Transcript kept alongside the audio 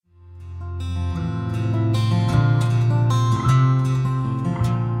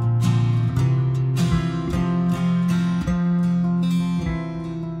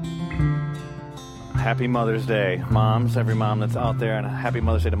Happy Mother's Day, moms, every mom that's out there, and a happy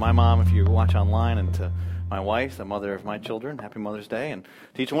Mother's Day to my mom if you watch online, and to my wife, the mother of my children. Happy Mother's Day, and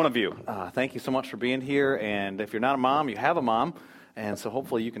to each one of you, thank you so much for being here. And if you're not a mom, you have a mom, and so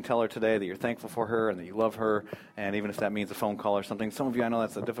hopefully you can tell her today that you're thankful for her and that you love her, and even if that means a phone call or something. Some of you, I know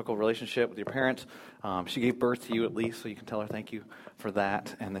that's a difficult relationship with your parents. She gave birth to you at least, so you can tell her thank you for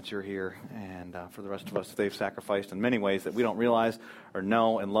that and that you're here. And for the rest of us, they've sacrificed in many ways that we don't realize or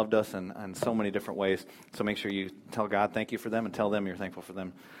know, and loved us in so many different ways. So make sure you tell God thank you for them and tell them you're thankful for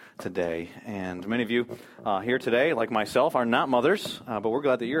them today. And many of you here today, like myself, are not mothers, but we're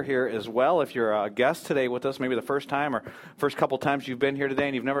glad that you're here as well. If you're a guest today with us, maybe the first time or first couple times you've been here today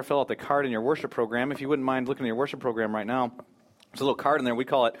and you've never filled out the card in your worship program, if you wouldn't mind looking at your worship program right now, there's a little card in there. We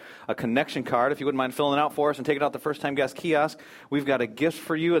call it a connection card. If you wouldn't mind filling it out for us and taking it out the first-time guest kiosk, we've got a gift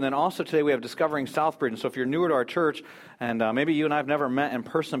for you. And then also today we have Discovering Southbridge. And so if you're newer to our church, and maybe you and I have never met in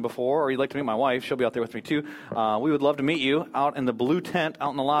person before, or you'd like to meet my wife, she'll be out there with me too, we would love to meet you out in the blue tent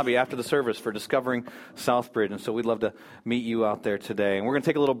out in the lobby after the service for Discovering Southbridge. And so we'd love to meet you out there today. And we're going to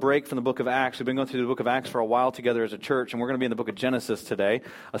take a little break from the book of Acts. We've been going through the book of Acts for a while together as a church, and we're going to be in the book of Genesis today,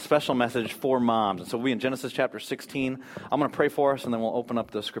 a special message for moms. And so we'll be in Genesis chapter 16. I'm going to pray for us, and then we'll open up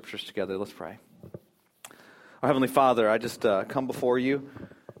the scriptures together. Let's pray. Our Heavenly Father, I just come before you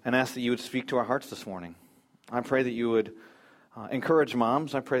and ask that you would speak to our hearts this morning. I pray that you would encourage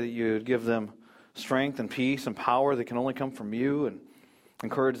moms. I pray that you would give them strength and peace and power that can only come from you, and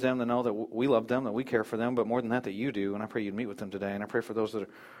encourage them to know that we love them, that we care for them, but more than that you do. And I pray you'd meet with them today. And I pray for those that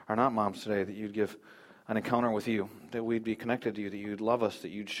are not moms today, that you'd give an encounter with you, that we'd be connected to you, that you'd love us, that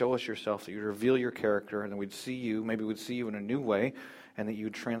you'd show us yourself, that you'd reveal your character, and that we'd see you, maybe we'd see you in a new way, and that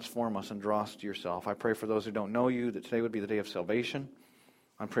you'd transform us and draw us to yourself. I pray for those who don't know you, that today would be the day of salvation.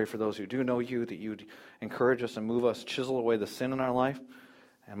 I pray for those who do know you, that you'd encourage us and move us, chisel away the sin in our life,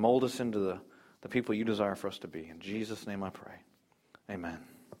 and mold us into the people you desire for us to be. In Jesus' name I pray. Amen.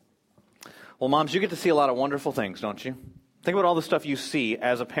 Well, moms, you get to see a lot of wonderful things, don't you? Think about all the stuff you see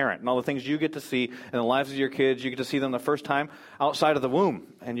as a parent and all the things you get to see in the lives of your kids. You get to see them the first time outside of the womb,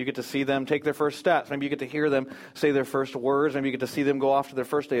 and you get to see them take their first steps. Maybe you get to hear them say their first words. Maybe you get to see them go off to their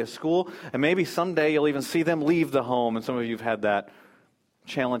first day of school, and maybe someday you'll even see them leave the home, and some of you have had that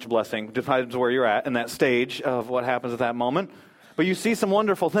challenge blessing. Depends where you're at in that stage of what happens at that moment. But you see some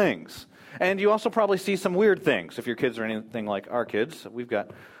wonderful things. And you also probably see some weird things. If your kids are anything like our kids, we've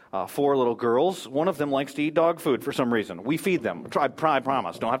got 4 little girls. One of them likes to eat dog food for some reason. We feed them. I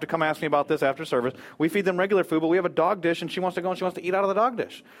promise. Don't have to come ask me about this after service. We feed them regular food, but we have a dog dish, and she wants to go and she wants to eat out of the dog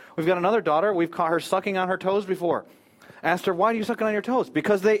dish. We've got another daughter. We've caught her sucking on her toes before. Asked her, why are you sucking on your toes?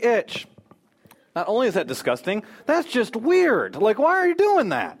 Because they itch. Not only is that disgusting, that's just weird. Like, why are you doing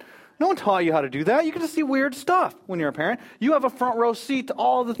that? No one taught you how to do that. You get to see weird stuff when you're a parent. You have a front row seat to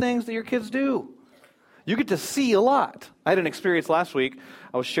all the things that your kids do. You get to see a lot. I had an experience last week.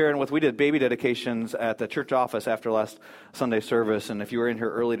 I was sharing we did baby dedications at the church office after last Sunday service. And if you were in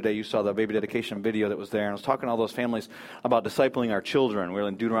here early today, you saw the baby dedication video that was there. And I was talking to all those families about discipling our children. We were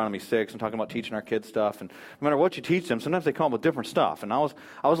in Deuteronomy 6 and talking about teaching our kids stuff. And no matter what you teach them, sometimes they come up with different stuff. And I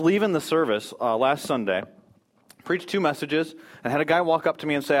was leaving the service last Sunday, preached 2 messages, and had a guy walk up to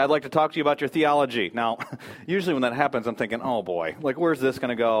me and say, I'd like to talk to you about your theology. Now, usually when that happens, I'm thinking, oh boy, like where's this going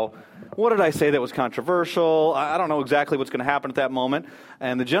to go? What did I say that was controversial? I don't know exactly what's going to happen at that moment.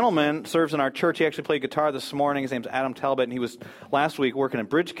 And the gentleman serves in our church. He actually played guitar this morning. His name's Adam Talbot, and he was last week working at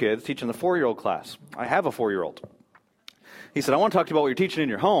Bridge Kids, teaching the 4-year-old class. I have a 4-year-old. He said, I want to talk to you about what you're teaching in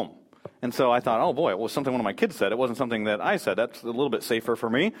your home. And so I thought, oh boy, it was something one of my kids said. It wasn't something that I said. That's a little bit safer for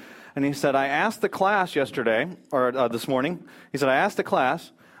me. And he said, I asked the class yesterday, or this morning, he said, I asked the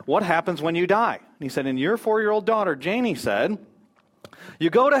class, what happens when you die? And he said, and your 4-year-old daughter, Janie, said, you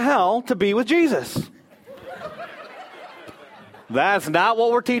go to hell to be with Jesus. That's not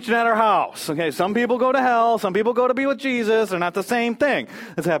what we're teaching at our house. Okay, some people go to hell, some people go to be with Jesus. They're not the same thing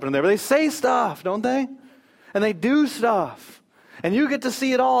that's happening there. But they say stuff, don't they? And they do stuff. And you get to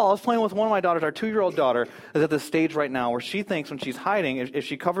see it all. I was playing with one of my daughters. Our 2-year-old daughter is at this stage right now where she thinks when she's hiding, if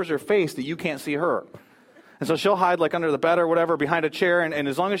she covers her face, that you can't see her. And so she'll hide like under the bed or whatever, behind a chair, and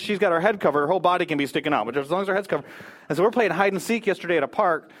as long as she's got her head covered, her whole body can be sticking out, but as long as her head's covered. And so we're playing hide and seek yesterday at a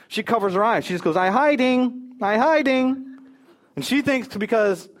park. She covers her eyes. She just goes, I'm hiding. And she thinks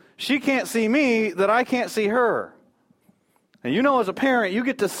because she can't see me that I can't see her. And you know, as a parent, you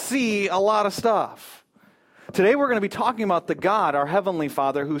get to see a lot of stuff. Today we're going to be talking about the God, our Heavenly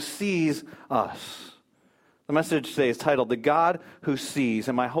Father, who sees us. The message today is titled, The God Who Sees.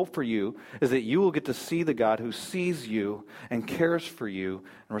 And my hope for you is that you will get to see the God who sees you and cares for you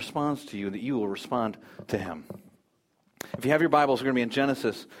and responds to you, and that you will respond to Him. If you have your Bibles, we're going to be in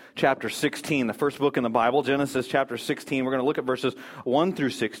Genesis chapter 16, the first book in the Bible, Genesis chapter 16. We're going to look at verses 1 through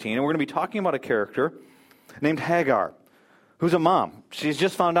 16, and we're going to be talking about a character named Hagar, who's a mom. She's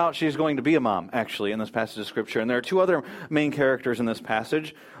just found out she's going to be a mom, actually, in this passage of Scripture. And there are two other main characters in this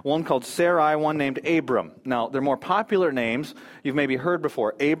passage, one called Sarai, one named Abram. Now, they're more popular names you've maybe heard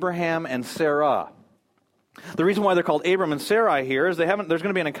before, Abraham and Sarah. The reason why they're called Abram and Sarai here is there's going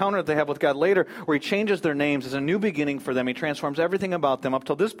to be an encounter that they have with God later where he changes their names as a new beginning for them. He transforms everything about them. Up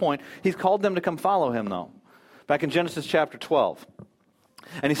till this point, he's called them to come follow him, though. Back in Genesis chapter 12.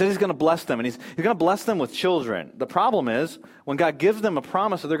 And he says he's going to bless them, and he's going to bless them with children. The problem is, when God gives them a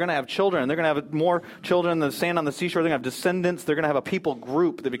promise that they're going to have children, and they're going to have more children than the sand on the seashore, they're going to have descendants, they're going to have a people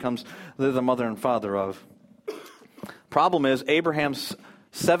group that becomes the mother and father of. Problem is, Abraham's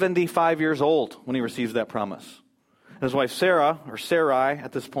 75 years old when he receives that promise. And his wife Sarah, or Sarai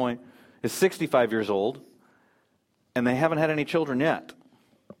at this point, is 65 years old, and they haven't had any children yet.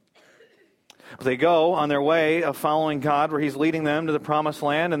 But they go on their way of following God where he's leading them to the promised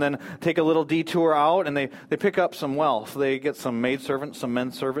land, and then take a little detour out, and they pick up some wealth. They get some maidservants, some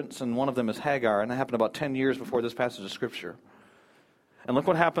men servants, and one of them is Hagar, and that happened about 10 years before this passage of Scripture. And look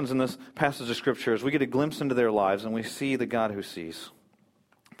what happens in this passage of Scripture as we get a glimpse into their lives, and we see the God who sees.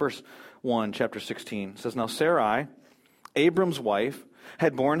 Verse 1, chapter 16, says, Now Sarai, Abram's wife,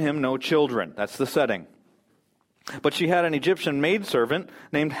 had borne him no children. That's the setting. But she had an Egyptian maidservant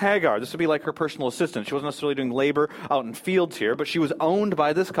named Hagar. This would be like her personal assistant. She wasn't necessarily doing labor out in fields here, but she was owned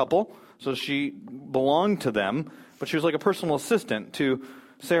by this couple, so she belonged to them. But she was like a personal assistant to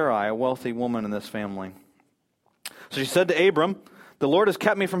Sarai, a wealthy woman in this family. So she said to Abram, The Lord has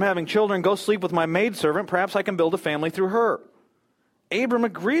kept me from having children. Go sleep with my maidservant. Perhaps I can build a family through her. Abram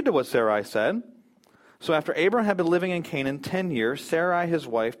agreed to what Sarai said. So after Abram had been living in Canaan 10 years, Sarai, his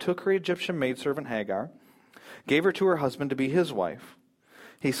wife, took her Egyptian maidservant Hagar, gave her to her husband to be his wife.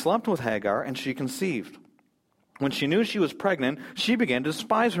 He slept with Hagar, and she conceived. When she knew she was pregnant, she began to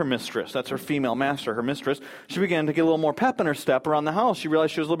despise her mistress. That's her female master, her mistress. She began to get a little more pep in her step around the house. She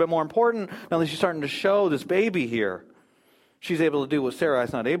realized she was a little bit more important now that she's starting to show this baby here. She's able to do what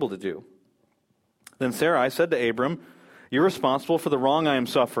Sarai's not able to do. Then Sarai said to Abram, You're responsible for the wrong I am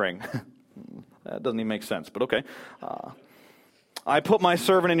suffering. That doesn't even make sense, but okay. I put my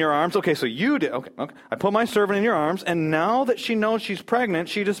servant in your arms. Okay, so you did. Okay. I put my servant in your arms, and now that she knows she's pregnant,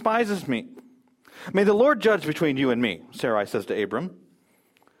 she despises me. May the Lord judge between you and me, Sarai says to Abram.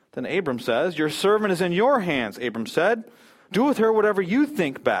 Then Abram says, Your servant is in your hands, Abram said. Do with her whatever you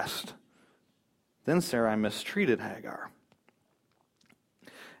think best. Then Sarai mistreated Hagar.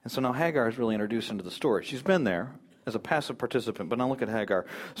 And so now Hagar is really introduced into the story. She's been there as a passive participant, but now look at Hagar.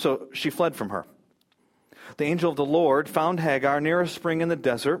 So she fled from her. The angel of the Lord found Hagar near a spring in the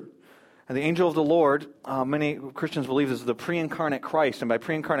desert. And the angel of the Lord, many Christians believe this is the pre-incarnate Christ. And by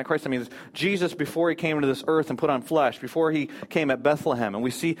pre-incarnate Christ, that means Jesus before he came into this earth and put on flesh, before he came at Bethlehem. And we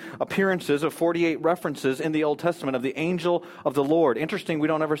see appearances of 48 references in the Old Testament of the angel of the Lord. Interesting, we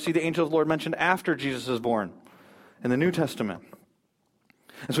don't ever see the angel of the Lord mentioned after Jesus is born in the New Testament.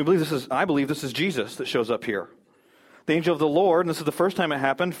 And so I believe this is Jesus that shows up here. The angel of the Lord, and this is the first time it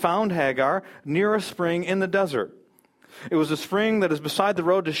happened, found Hagar near a spring in the desert. It was a spring that is beside the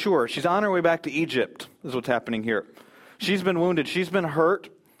road to Shur. She's on her way back to Egypt, is what's happening here. She's been wounded. She's been hurt.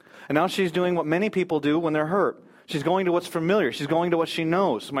 And now she's doing what many people do when they're hurt. She's going to what's familiar. She's going to what she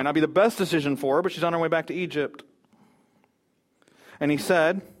knows. It might not be the best decision for her, but she's on her way back to Egypt. And he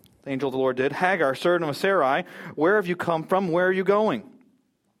said, the angel of the Lord did, Hagar, servant of Sarai, where have you come from? Where are you going?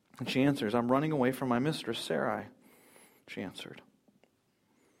 And she answers, I'm running away from my mistress, Sarai. She answered.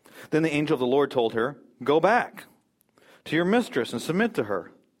 Then the angel of the Lord told her, Go back to your mistress and submit to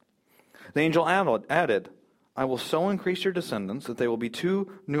her. The angel added, I will so increase your descendants that they will be too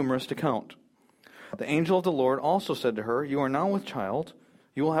numerous to count. The angel of the Lord also said to her, You are now with child.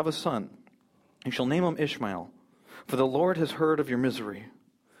 You will have a son. You shall name him Ishmael, for the Lord has heard of your misery.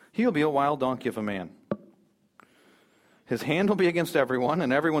 He will be a wild donkey of a man. His hand will be against everyone,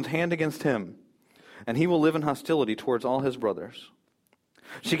 and everyone's hand against him. And he will live in hostility towards all his brothers.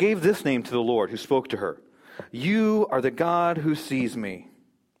 She gave this name to the Lord who spoke to her. You are the God who sees me.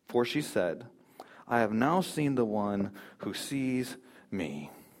 For she said, I have now seen the one who sees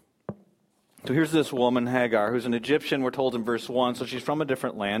me. So here's this woman, Hagar, who's an Egyptian, we're told in verse 1. So she's from a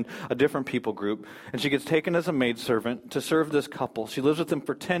different land, a different people group. And she gets taken as a maidservant to serve this couple. She lives with them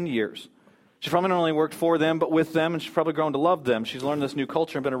for 10 years. She's probably not only worked for them, but with them, and she's probably grown to love them. She's learned this new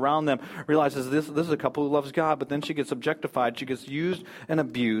culture and been around them, realizes this is a couple who loves God, but then she gets objectified. She gets used and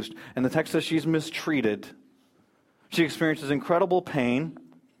abused. And the text says she's mistreated. She experiences incredible pain,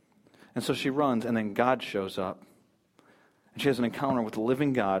 and so she runs, and then God shows up. And she has an encounter with the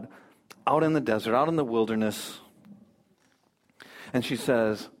living God out in the desert, out in the wilderness. And she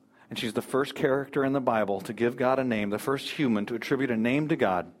says, and she's the first character in the Bible to give God a name, the first human to attribute a name to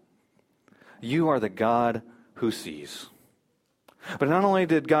God. You are the God who sees. But not only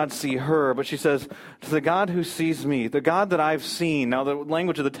did God see her, but she says, to the God who sees me, the God that I've seen. Now, the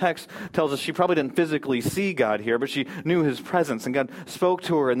language of the text tells us she probably didn't physically see God here, but she knew his presence, and God spoke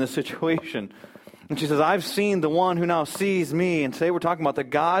to her in this situation. And she says, I've seen the one who now sees me. And today we're talking about the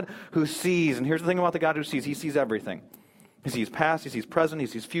God who sees. And here's the thing about the God who sees. He sees everything. He sees past, he sees present, he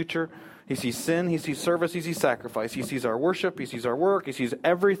sees future, he sees sin, he sees service, he sees sacrifice, he sees our worship, he sees our work, he sees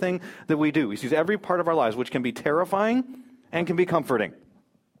everything that we do. He sees every part of our lives, which can be terrifying and can be comforting.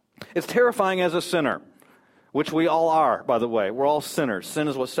 It's terrifying as a sinner, which we all are, by the way. We're all sinners. Sin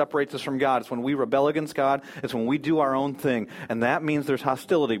is what separates us from God. It's when we rebel against God. It's when we do our own thing. And that means there's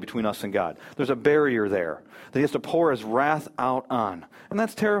hostility between us and God. There's a barrier there that he has to pour his wrath out on. And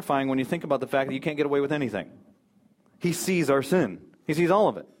that's terrifying when you think about the fact that you can't get away with anything. He sees our sin. He sees all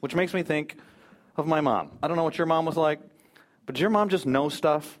of it, which makes me think of my mom. I don't know what your mom was like, but did your mom just know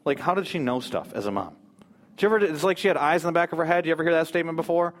stuff? Like, how did she know stuff as a mom? It's like she had eyes in the back of her head. Did you ever hear that statement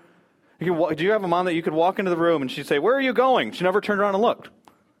before? Do you have a mom that you could walk into the room and she'd say, where are you going? She never turned around and looked.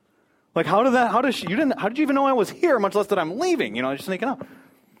 Like, how did you even know I was here, much less that I'm leaving? Just sneaking up.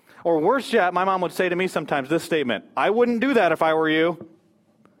 Or worse yet, my mom would say to me sometimes this statement, I wouldn't do that if I were you.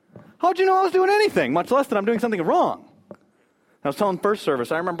 How'd you know I was doing anything, much less that I'm doing something wrong? I was telling first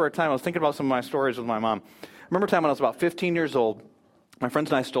service, I remember a time, I was thinking about some of my stories with my mom. I remember a time when I was about 15 years old, my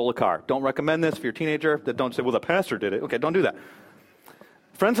friends and I stole a car. Don't recommend this if you're a teenager. Don't say, well, the pastor did it. Okay, don't do that.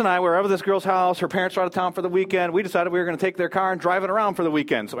 Friends and I were over at this girl's house. Her parents were out of town for the weekend. We decided we were going to take their car and drive it around for the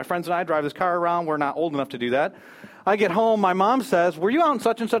weekend. So my friends and I drive this car around. We're not old enough to do that. I get home. My mom says, were you out in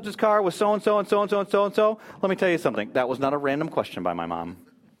such and such's car with so-and-so and so-and-so and so-and-so? Let me tell you something. That was not a random question by my mom.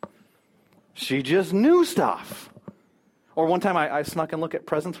 She just knew stuff. Or one time I snuck and looked at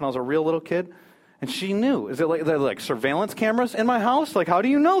presents when I was a real little kid, and she knew. Is it like surveillance cameras in my house? Like, how do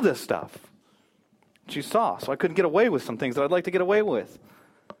you know this stuff? She saw, so I couldn't get away with some things that I'd like to get away with.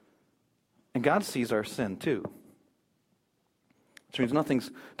 And God sees our sin too. Which means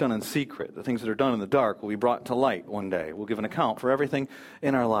nothing's done in secret. The things that are done in the dark will be brought to light one day. We'll give an account for everything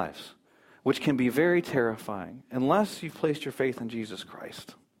in our lives, which can be very terrifying unless you've placed your faith in Jesus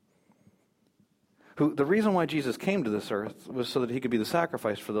Christ. The reason why Jesus came to this earth was so that he could be the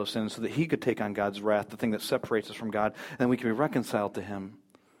sacrifice for those sins, so that he could take on God's wrath, the thing that separates us from God, and we can be reconciled to him.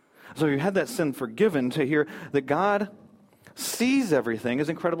 So if you had that sin forgiven, to hear that God sees everything is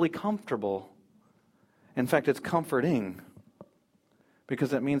incredibly comfortable. In fact, it's comforting, because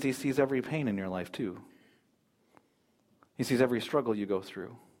that means he sees every pain in your life too. He sees every struggle you go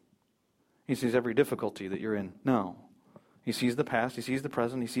through. He sees every difficulty that you're in now. He sees the past, he sees the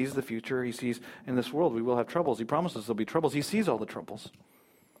present, he sees the future, he sees in this world we will have troubles. He promises there'll be troubles. He sees all the troubles.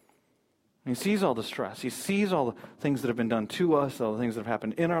 He sees all the stress. He sees all the things that have been done to us, all the things that have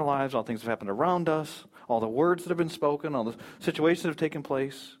happened in our lives, all the things that have happened around us, all the words that have been spoken, all the situations that have taken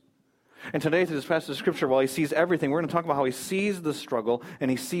place. And today, through this passage of Scripture, while he sees everything, we're going to talk about how he sees the struggle and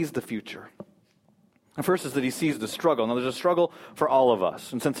he sees the future. And first is that he sees the struggle. Now, there's a struggle for all of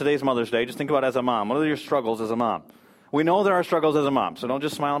us. And since today's Mother's Day, just think about it as a mom. What are your struggles as a mom? We know there are struggles as a mom, so don't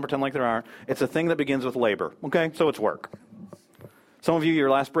just smile and pretend like there aren't. It's a thing that begins with labor, okay? So it's work. Some of you, your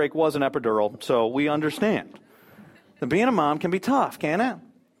last break was an epidural, so we understand. That being a mom can be tough, can't it?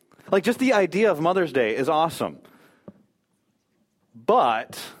 Like, just the idea of Mother's Day is awesome.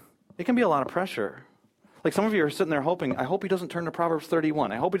 But it can be a lot of pressure. Like, some of you are sitting there hoping, I hope he doesn't turn to Proverbs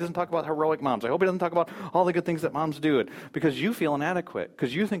 31. I hope he doesn't talk about heroic moms. I hope he doesn't talk about all the good things that moms do. Because you feel inadequate.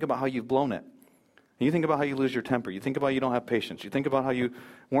 Because you think about how you've blown it. You think about how you lose your temper. You think about how you don't have patience. You think about how you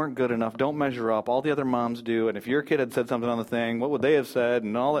weren't good enough, don't measure up, all the other moms do, and if your kid had said something on the thing, what would they have said,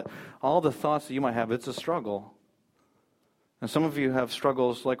 and all the thoughts that you might have. It's a struggle. And some of you have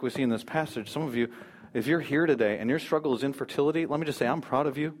struggles like we see in this passage. Some of you, if you're here today and your struggle is infertility, let me just say I'm proud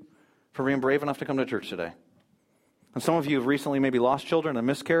of you for being brave enough to come to church today. And some of you have recently maybe lost children, a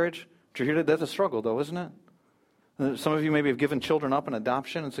miscarriage. But you're here today. That's a struggle, though, isn't it? Some of you maybe have given children up in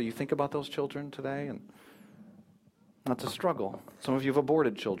adoption, and so you think about those children today, and that's a struggle. Some of you have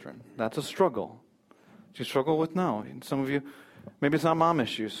aborted children. That's a struggle. Do you struggle with now? And some of you, maybe it's not mom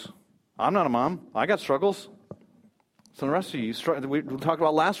issues. I'm not a mom. I got struggles. So the rest of you, we talked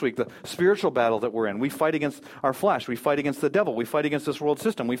about last week, the spiritual battle that we're in. We fight against our flesh. We fight against the devil. We fight against this world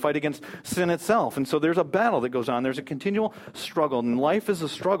system. We fight against sin itself. And so there's a battle that goes on. There's a continual struggle. And life is a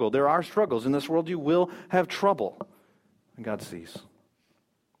struggle. There are struggles. In this world, you will have trouble. And God sees.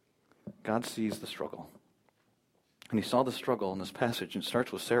 God sees the struggle. And he saw the struggle in this passage, and it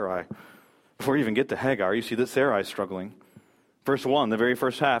starts with Sarai. Before you even get to Hagar, you see that Sarai is struggling. Verse 1, the very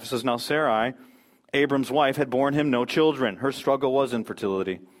first half, it says, Now Sarai, Abram's wife, had borne him no children. Her struggle was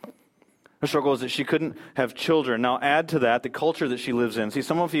infertility. Her struggle was that she couldn't have children. Now add to that the culture that she lives in. See,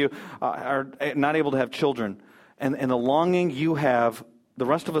 some of you are not able to have children. And the longing you have, the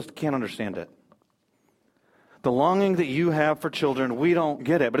rest of us can't understand it. The longing that you have for children, we don't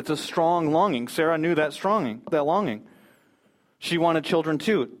get it. But it's a strong longing. Sarah knew that longing. She wanted children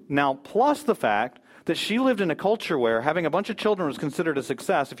too. Now, plus the fact that she lived in a culture where having a bunch of children was considered a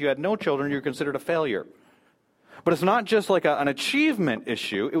success. If you had no children, you were considered a failure. But it's not just like an achievement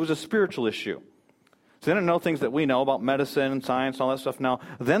issue. It was a spiritual issue. So they didn't know things that we know about medicine and science and all that stuff now.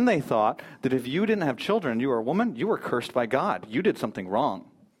 Then they thought that if you didn't have children, you were a woman, you were cursed by God. You did something wrong.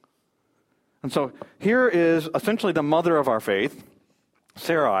 And so here is essentially the mother of our faith,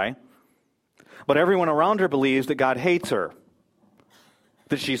 Sarai. But everyone around her believes that God hates her,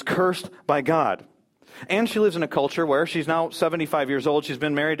 that she's cursed by God. And she lives in a culture where she's now 75 years old. She's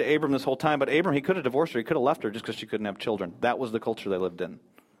been married to Abram this whole time, but Abram, he could have divorced her. He could have left her just because she couldn't have children. That was the culture they lived in.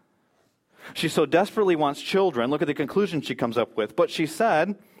 She so desperately wants children. Look at the conclusion she comes up with. But she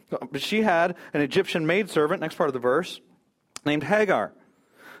said, she had an Egyptian maidservant, next part of the verse, named Hagar.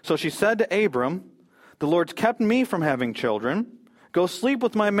 So she said to Abram, the Lord's kept me from having children. Go sleep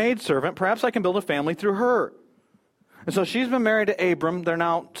with my maidservant. Perhaps I can build a family through her. And so she's been married to Abram. They're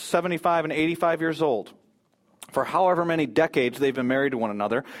now 75 and 85 years old. For however many decades they've been married to one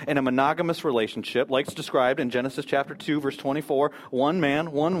another in a monogamous relationship, like it's described in Genesis chapter 2, verse 24. One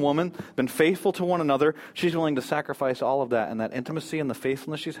man, one woman, been faithful to one another. She's willing to sacrifice all of that and that intimacy and the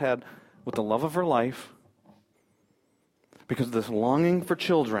faithfulness she's had with the love of her life. Because of this longing for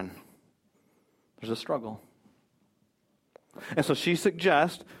children, there's a struggle. And so she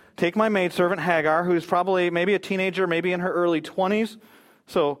suggests, take my maidservant Hagar, who's probably maybe a teenager, maybe in her early 20s.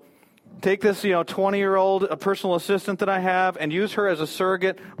 So take this, 20-year-old a personal assistant that I have and use her as a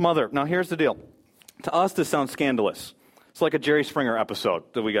surrogate mother. Now, here's the deal. To us, this sounds scandalous. It's like a Jerry Springer episode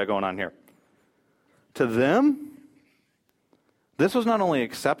that we got going on here. To them, this was not only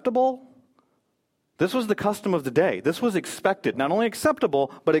acceptable, this was the custom of the day. This was expected. Not only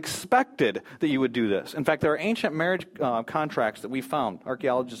acceptable, but expected that you would do this. In fact, there are ancient marriage contracts that we found,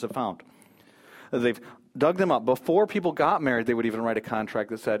 archaeologists have found. They've dug them up. Before people got married, they would even write a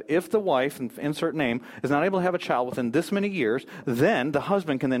contract that said, if the wife, insert name, is not able to have a child within this many years, then the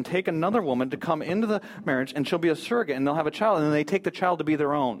husband can then take another woman to come into the marriage, and she'll be a surrogate, and they'll have a child, and then they take the child to be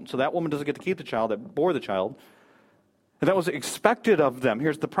their own. So that woman doesn't get to keep the child that bore the child. And that was expected of them.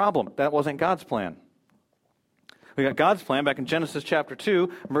 Here's the problem. That wasn't God's plan. We got God's plan back in Genesis chapter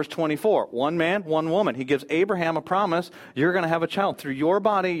 2, verse 24. One man, one woman. He gives Abraham a promise. You're going to have a child. Through your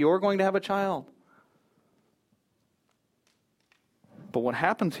body, you're going to have a child. But what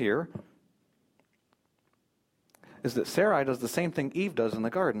happens here is that Sarai does the same thing Eve does in the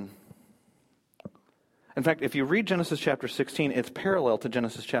garden. In fact, if you read Genesis chapter 16, it's parallel to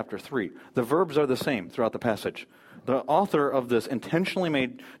Genesis chapter 3. The verbs are the same throughout the passage. The author of this intentionally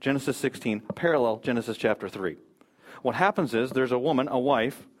made Genesis 16 parallel Genesis chapter 3. What happens is there's a woman, a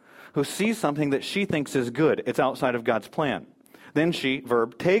wife, who sees something that she thinks is good. It's outside of God's plan. Then she,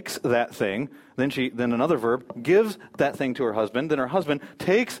 verb, takes that thing. Then another verb, gives that thing to her husband. Then her husband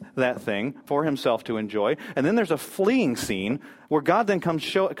takes that thing for himself to enjoy. And then there's a fleeing scene where God then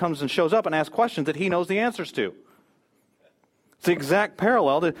comes and shows up and asks questions that he knows the answers to. It's the exact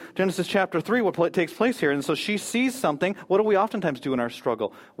parallel to Genesis chapter 3, what takes place here. And so she sees something. What do we oftentimes do in our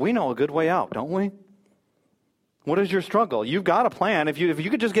struggle? We know a good way out, don't we? What is your struggle? You've got a plan. If you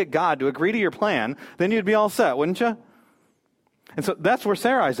could just get God to agree to your plan, then you'd be all set, wouldn't you? And so that's where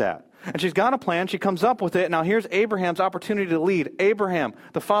Sarai's at. And she's got a plan. She comes up with it. Now here's Abraham's opportunity to lead. Abraham,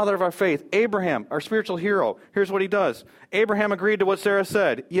 the father of our faith. Abraham, our spiritual hero. Here's what he does. Abraham agreed to what Sarah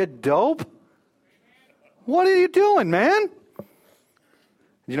said. You dope? What are you doing, man?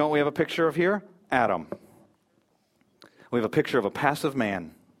 You know what we have a picture of here? Adam. We have a picture of a passive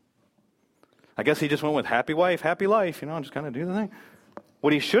man. I guess he just went with happy wife, happy life, just kind of do the thing.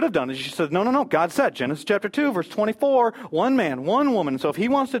 What he should have done is he said, no. God said, Genesis chapter 2, verse 24, one man, one woman. So if he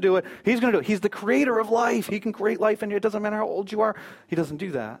wants to do it, he's going to do it. He's the creator of life. He can create life in you. It doesn't matter how old you are. He doesn't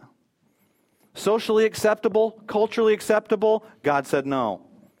do that. Socially acceptable, culturally acceptable, God said no.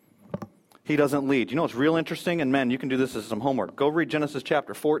 He doesn't lead. You know what's real interesting? And men, you can do this as some homework. Go read Genesis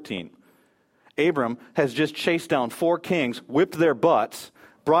chapter 14. Abram has just chased down 4 kings, whipped their butts,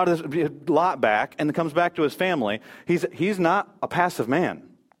 brought his lot back, and comes back to his family. He's not a passive man,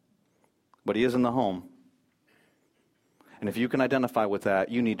 but he is in the home. And if you can identify with that,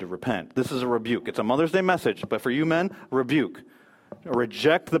 you need to repent. This is a rebuke. It's a Mother's Day message, but for you men, rebuke.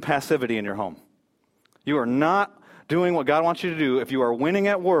 Reject the passivity in your home. You are not doing what God wants you to do if you are winning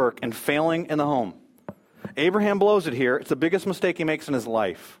at work and failing in the home. Abraham blows it here. It's the biggest mistake he makes in his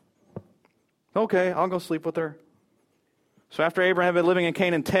life. Okay, I'll go sleep with her. So after Abraham had been living in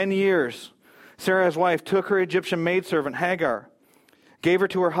Canaan 10 years, Sarah, his wife, took her Egyptian maidservant, Hagar, gave her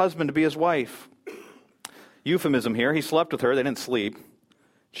to her husband to be his wife. Euphemism here. He slept with her. They didn't sleep.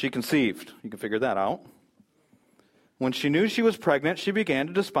 She conceived. You can figure that out. When she knew she was pregnant, she began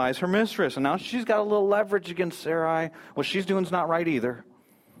to despise her mistress. And now she's got a little leverage against Sarai. What she's doing is not right either.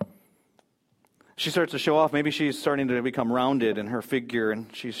 She starts to show off. Maybe she's starting to become rounded in her figure, and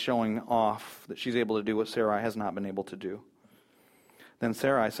she's showing off that she's able to do what Sarai has not been able to do. Then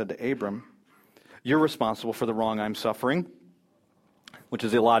Sarai said to Abram, "You're responsible for the wrong I'm suffering," which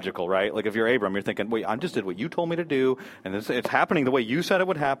is illogical, right? Like if you're Abram, you're thinking, wait, I just did what you told me to do, and it's happening the way you said it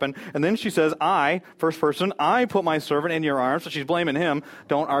would happen. And then she says, first person, I put my servant in your arms. So she's blaming him.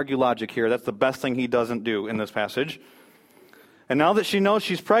 Don't argue logic here. That's the best thing he doesn't do in this passage. And now that she knows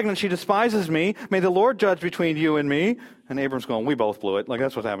she's pregnant, she despises me. May the Lord judge between you and me. And Abram's going, we both blew it. Like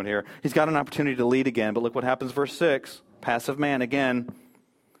that's what's happened here. He's got an opportunity to lead again, but look what happens, verse 6. Passive man again.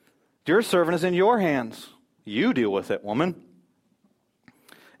 Your servant is in your hands. You deal with it, woman.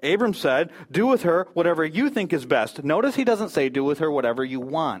 Abram said, do with her whatever you think is best. Notice he doesn't say do with her whatever you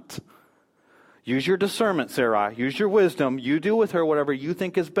want. Use your discernment, Sarai. Use your wisdom. You do with her whatever you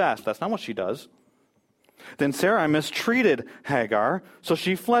think is best. That's not what she does. Then Sarai mistreated Hagar, so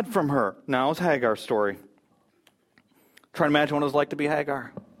she fled from her. Now it's Hagar's story. Try to imagine what it was like to be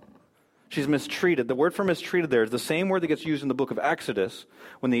Hagar. She's mistreated. The word for mistreated there is the same word that gets used in the book of Exodus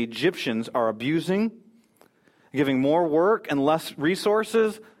when the Egyptians are abusing, giving more work and less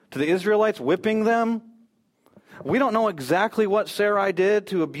resources to the Israelites, whipping them. We don't know exactly what Sarai did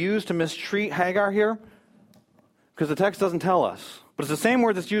to abuse, to mistreat Hagar here, because the text doesn't tell us. But it's the same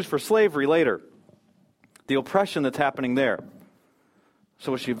word that's used for slavery later. The oppression that's happening there.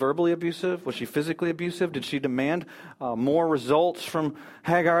 So was she verbally abusive? Was she physically abusive? Did she demand more results from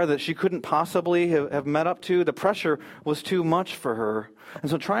Hagar that she couldn't possibly have met up to? The pressure was too much for her. And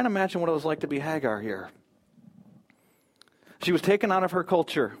so try and imagine what it was like to be Hagar here. She was taken out of her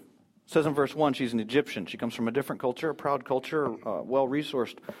culture. It says in verse 1, she's an Egyptian. She comes from a different culture, a proud culture, a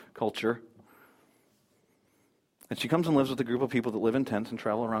well-resourced culture. And she comes and lives with a group of people that live in tents and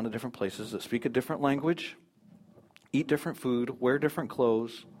travel around to different places, that speak a different language, eat different food, wear different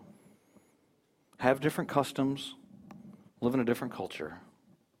clothes, have different customs, live in a different culture.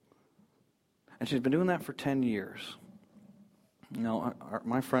 And she's been doing that for 10 years. You know,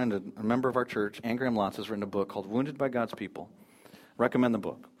 my friend, a member of our church, Anne Graham Lotz, has written a book called Wounded by God's People. Recommend the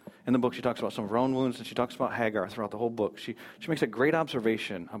book. In the book, she talks about some of her own wounds, and she talks about Hagar throughout the whole book. She makes a great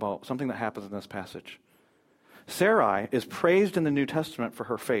observation about something that happens in this passage. Sarai is praised in the New Testament for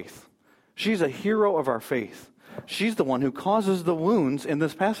her faith. She's a hero of our faith. She's the one who causes the wounds in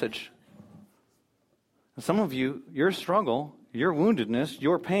this passage. And some of you, your struggle, your woundedness,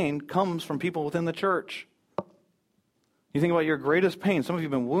 your pain comes from people within the church. You think about your greatest pain. Some of you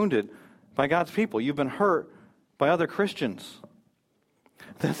have been wounded by God's people. You've been hurt by other Christians.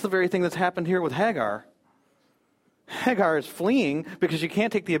 That's the very thing that's happened here with Hagar. Hagar is fleeing because she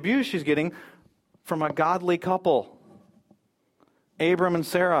can't take the abuse she's getting from a godly couple, Abram and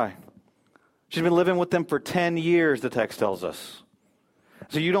Sarai. She's been living with them for 10 years, the text tells us.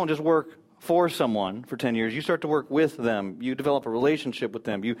 So you don't just work for someone for 10 years. You start to work with them. You develop a relationship with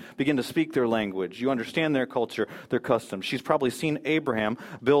them. You begin to speak their language. You understand their culture, their customs. She's probably seen Abraham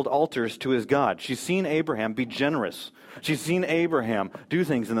build altars to his God. She's seen Abraham be generous. She's seen Abraham do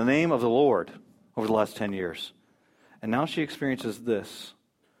things in the name of the Lord over the last 10 years. And now she experiences this.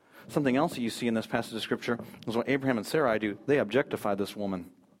 Something else that you see in this passage of Scripture is what Abraham and Sarai do. They objectify this woman.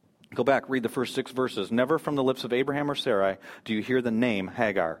 Go back, read the first 6 verses. Never from the lips of Abraham or Sarai do you hear the name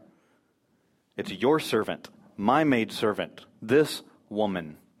Hagar. It's your servant, my maidservant, this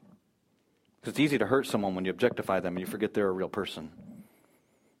woman. Because it's easy to hurt someone when you objectify them and you forget they're a real person.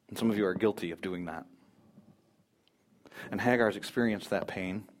 And some of you are guilty of doing that. And Hagar's experienced that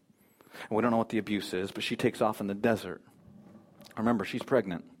pain. And we don't know what the abuse is, but she takes off in the desert. Remember, she's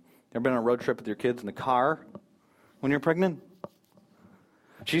pregnant. Ever been on a road trip with your kids in the car when you're pregnant?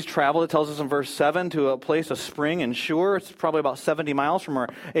 She's traveled, it tells us in verse 7, to a place, a spring in Shur. It's probably about 70 miles from where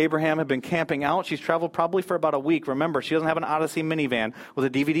Abraham had been camping out. She's traveled probably for about a week. Remember, she doesn't have an Odyssey minivan with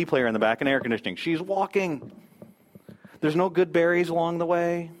a DVD player in the back and air conditioning. She's walking. There's no good berries along the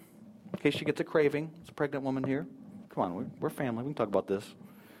way, in case she gets a craving. It's a pregnant woman here. Come on, we're family. We can talk about this.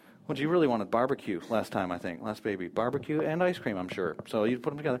 What you really wanted? Barbecue last time, I think. Last baby. Barbecue and ice cream, I'm sure. So you put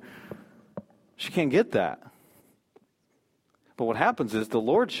them together. She can't get that. But what happens is the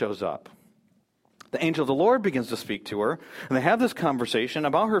Lord shows up. The angel of the Lord begins to speak to her, and they have this conversation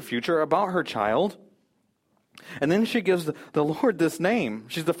about her future, about her child. And then she gives the Lord this name.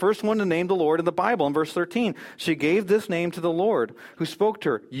 She's the first one to name the Lord in the Bible. In verse 13, she gave this name to the Lord, who spoke to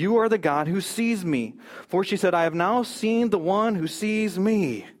her, "You are the God who sees me." For she said, "I have now seen the one who sees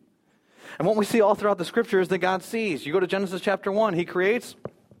me." And what we see all throughout the Scripture is that God sees. You go to Genesis chapter 1, he creates,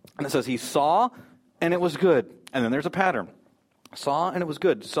 and it says he saw, and it was good. And then there's a pattern. Saw, and it was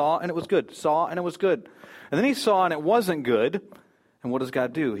good. Saw, and it was good. Saw, and it was good. And then he saw, and it wasn't good. And what does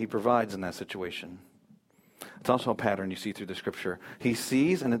God do? He provides in that situation. It's also a pattern you see through the Scripture. He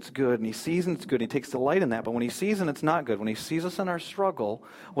sees and it's good, and he sees and it's good, and he takes delight in that. But when he sees and it's not good, when he sees us in our struggle,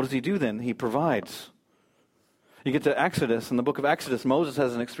 what does he do then? He provides. You get to Exodus. In the book of Exodus, Moses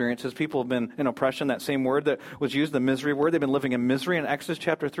has an experience. His people have been in oppression, that same word that was used, the misery word. They've been living in misery. In Exodus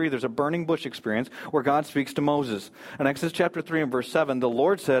chapter 3, there's a burning bush experience where God speaks to Moses. In Exodus chapter 3 and verse 7, the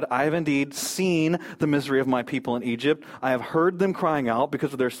Lord said, "I have indeed seen the misery of my people in Egypt. I have heard them crying out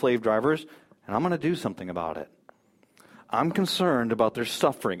because of their slave drivers, and I'm going to do something about it." I'm concerned about their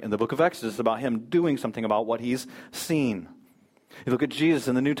suffering. In the book of Exodus, about him doing something about what he's seen. You look at Jesus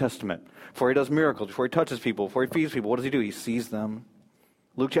in the New Testament. Before he does miracles, before he touches people, before he feeds people, what does he do? He sees them.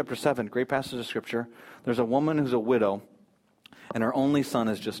 Luke chapter 7, great passage of Scripture. There's a woman who's a widow, and her only son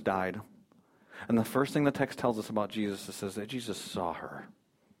has just died. And the first thing the text tells us about Jesus is says that Jesus saw her.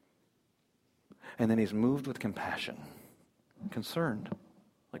 And then he's moved with compassion, concerned,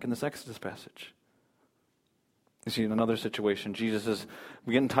 like in this Exodus passage. You see, in another situation, Jesus is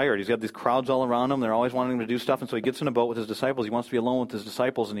getting tired. He's got these crowds all around him. They're always wanting him to do stuff. And so he gets in a boat with his disciples. He wants to be alone with his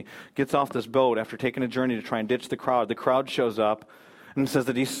disciples. And he gets off this boat after taking a journey to try and ditch the crowd. The crowd shows up. And it says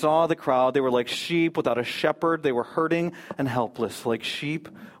that he saw the crowd. They were like sheep without a shepherd. They were hurting and helpless, like sheep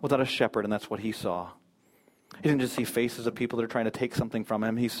without a shepherd. And that's what he saw. He didn't just see faces of people that are trying to take something from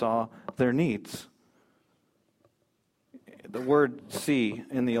him. He saw their needs. The word see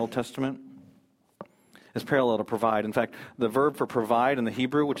in the Old Testament is parallel to provide. In fact, the verb for provide in the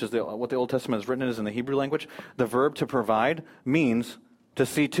Hebrew, which is what the Old Testament is written as in the Hebrew language, the verb to provide means to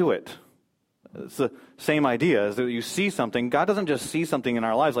see to it. It's the same idea, is that you see something. God doesn't just see something in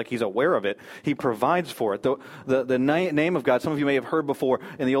our lives like he's aware of it. He provides for it. The name of God, some of you may have heard before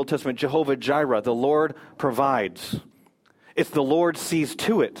in the Old Testament, Jehovah Jireh, the Lord provides. It's the Lord sees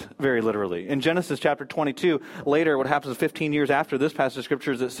to it, very literally. In Genesis chapter 22, later, what happens 15 years after this passage of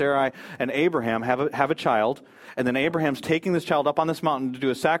Scripture is that Sarai and Abraham have a child, and then Abraham's taking this child up on this mountain to do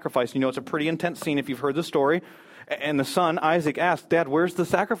a sacrifice. You know, it's a pretty intense scene if you've heard the story. And the son, Isaac, asks, "Dad, where's the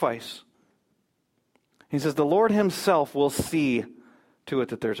sacrifice?" He says, "The Lord himself will see to it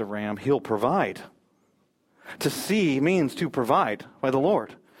that there's a ram. He'll provide." To see means to provide by the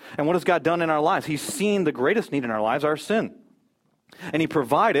Lord. And what has God done in our lives? He's seen the greatest need in our lives, our sin. And he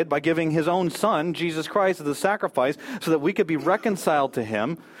provided by giving his own son, Jesus Christ, as a sacrifice so that we could be reconciled to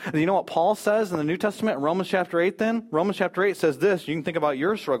him. And you know what Paul says in the New Testament in Romans chapter 8 then? Romans chapter 8 says this. You can think about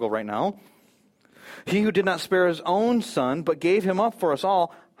your struggle right now. "He who did not spare his own son, but gave him up for us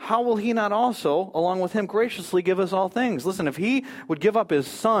all, how will he not also, along with him, graciously give us all things?" Listen, if he would give up his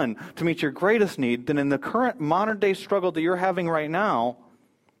son to meet your greatest need, then in the current modern day struggle that you're having right now,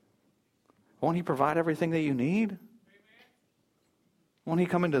 won't he provide everything that you need? Won't he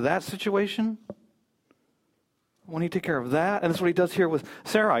come into that situation? Won't he take care of that? And that's what he does here with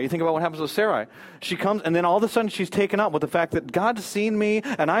Sarai. You think about what happens with Sarai. She comes, and then all of a sudden she's taken up with the fact that God's seen me,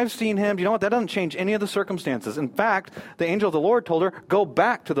 and I've seen him. You know what? That doesn't change any of the circumstances. In fact, the angel of the Lord told her, go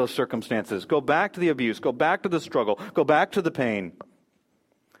back to those circumstances. Go back to the abuse. Go back to the struggle. Go back to the pain.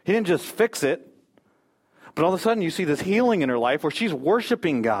 He didn't just fix it. But all of a sudden you see this healing in her life where she's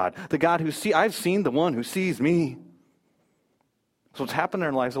worshiping God. The God who I've seen the one who sees me. So what's happened in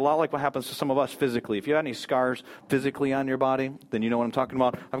our lives is a lot like what happens to some of us physically. If you have any scars physically on your body, then you know what I'm talking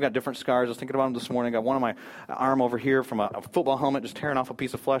about. I've got different scars. I was thinking about them this morning. I got one on my arm over here from a football helmet just tearing off a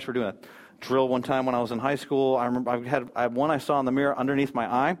piece of flesh. We're doing a drill one time when I was in high school. I remember I had one I saw in the mirror underneath my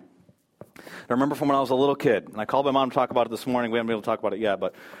eye. I remember from when I was a little kid, and I called my mom to talk about it this morning. We haven't been able to talk about it yet,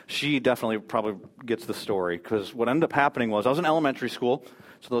 but she definitely probably gets the story, because what ended up happening was I was in elementary school.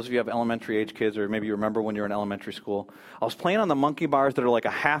 So those of you who have elementary age kids, or maybe you remember when you were in elementary school, I was playing on the monkey bars that are like a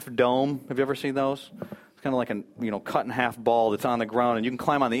half dome. Have you ever seen those? It's kind of like a cut in half ball that's on the ground, and you can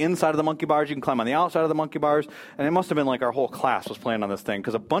climb on the inside of the monkey bars, you can climb on the outside of the monkey bars, and it must have been like our whole class was playing on this thing,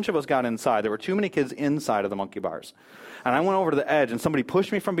 because a bunch of us got inside. There were too many kids inside of the monkey bars. And I went over to the edge, and somebody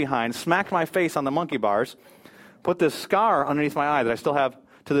pushed me from behind, smacked my face on the monkey bars, put this scar underneath my eye that I still have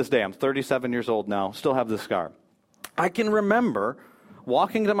to this day. I'm 37 years old now, still have this scar. I can remember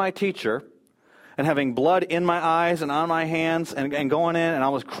walking to my teacher and having blood in my eyes and on my hands and going in, and I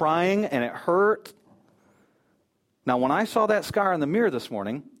was crying and it hurt. Now, when I saw that scar in the mirror this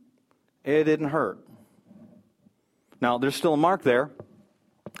morning, it didn't hurt. Now, there's still a mark there,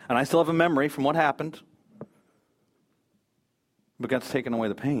 and I still have a memory from what happened, but God's taken away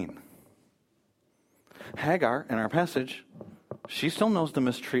the pain. Hagar, in our passage, she still knows the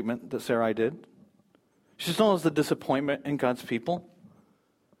mistreatment that Sarai did. She still knows the disappointment in God's people.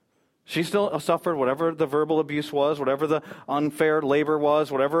 She still suffered whatever the verbal abuse was, whatever the unfair labor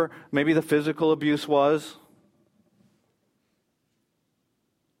was, whatever maybe the physical abuse was.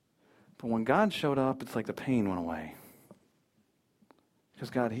 But when God showed up, it's like the pain went away. Because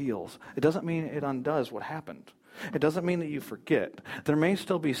God heals. It doesn't mean it undoes what happened. It doesn't mean that you forget. There may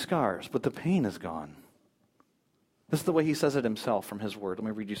still be scars, but the pain is gone. This is the way he says it himself from his word. Let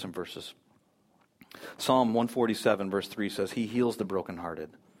me read you some verses. Psalm 147, verse 3 says, he heals the brokenhearted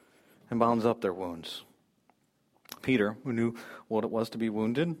and binds up their wounds. Peter, who knew what it was to be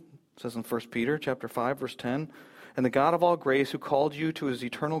wounded, says in 1 Peter chapter 5, verse 10, and the God of all grace, who called you to his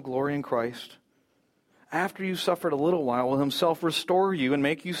eternal glory in Christ, after you suffered a little while, will himself restore you and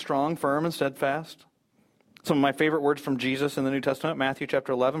make you strong, firm, and steadfast. Some of my favorite words from Jesus in the New Testament, Matthew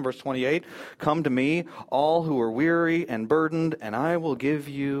chapter 11, verse 28, come to me, all who are weary and burdened, and I will give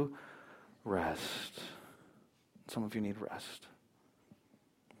you rest. Some of you need rest.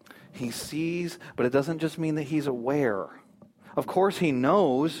 He sees, but it doesn't just mean that he's aware. Of course he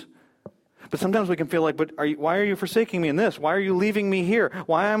knows, but sometimes we can feel like, but why are you forsaking me in this? Why are you leaving me here?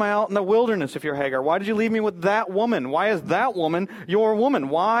 Why am I out in the wilderness if you're Hagar? Why did you leave me with that woman? Why is that woman your woman?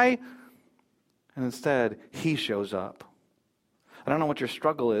 Why? And instead, he shows up. I don't know what your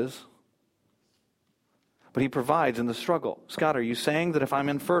struggle is, but he provides in the struggle. Scott, are you saying that if I'm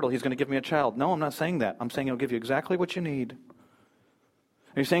infertile, he's going to give me a child? No, I'm not saying that. I'm saying he'll give you exactly what you need.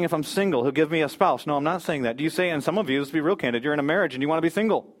 Are you saying if I'm single, he'll give me a spouse? No, I'm not saying that. Do you say, and some of you, let's be real candid, you're in a marriage and you want to be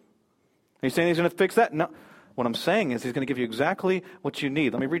single. Are you saying he's going to fix that? No. What I'm saying is he's going to give you exactly what you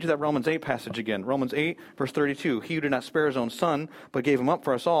need. Let me read you that Romans 8 passage again. Romans 8, verse 32. He who did not spare his own son, but gave him up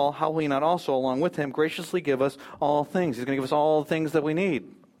for us all, how will he not also, along with him, graciously give us all things? He's going to give us all the things that we need.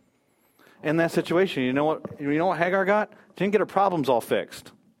 In that situation, you know what Hagar got? She didn't get her problems all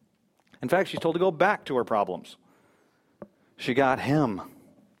fixed. In fact, she's told to go back to her problems. She got him.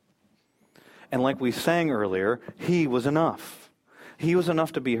 And like we sang earlier, he was enough. He was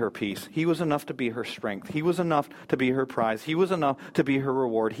enough to be her peace. He was enough to be her strength. He was enough to be her prize. He was enough to be her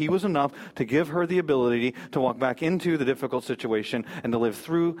reward. He was enough to give her the ability to walk back into the difficult situation and to live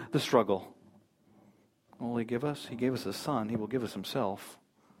through the struggle. What will he give us? He gave us his son. He will give us himself.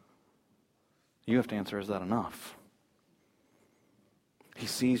 You have to answer, is that enough? He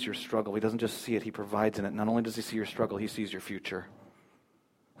sees your struggle. He doesn't just see it, he provides in it. Not only does he see your struggle, he sees your future.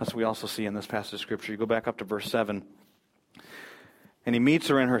 That's what we also see in this passage of Scripture. You go back up to verse 7. And he meets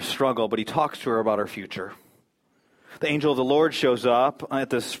her in her struggle, but he talks to her about her future. The angel of the Lord shows up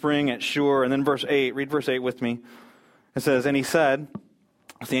at the spring at Shur. And then verse 8, read verse 8 with me. It says, and he said,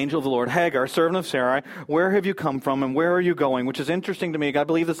 the angel of the Lord, Hagar, servant of Sarai, where have you come from and where are you going? Which is interesting to me. I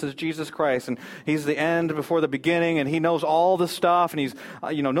believe this is Jesus Christ, and he's the end before the beginning, and he knows all the stuff, and he's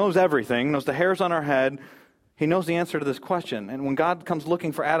knows everything, knows the hairs on our head. He knows the answer to this question. And when God comes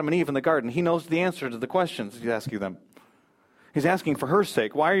looking for Adam and Eve in the garden, he knows the answer to the questions he's asking them. He's asking for her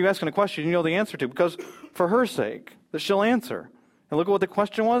sake. Why are you asking a question you know the answer to? Because for her sake, that she'll answer. And look at what the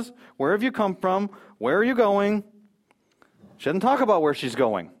question was. Where have you come from? Where are you going? She doesn't talk about where she's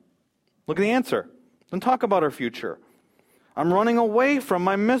going. Look at the answer. Doesn't talk about her future. I'm running away from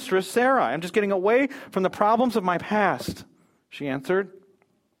my mistress, Sarai. I'm just getting away from the problems of my past, she answered.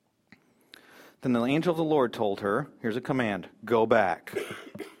 Then the angel of the Lord told her, here's a command, go back.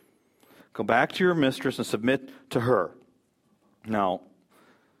 Go back to your mistress and submit to her. Now,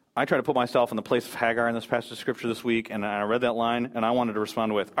 I try to put myself in the place of Hagar in this passage of Scripture this week, and I read that line, and I wanted to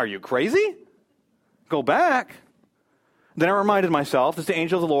respond with, are you crazy? Go back. Then I reminded myself, this is the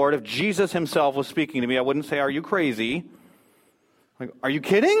angel of the Lord, if Jesus himself was speaking to me, I wouldn't say, are you crazy? Like, are you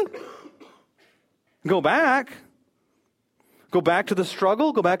kidding? Go back. Go back to the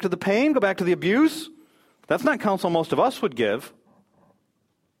struggle, go back to the pain, go back to the abuse. That's not counsel most of us would give.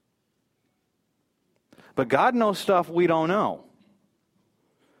 But God knows stuff we don't know.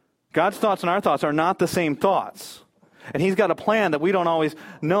 God's thoughts and our thoughts are not the same thoughts. And he's got a plan that we don't always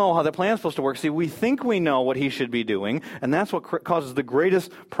know how the plan's supposed to work. See, we think we know what he should be doing, and that's what causes the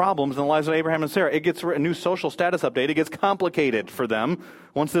greatest problems in the lives of Abraham and Sarah. It gets a new social status update. It gets complicated for them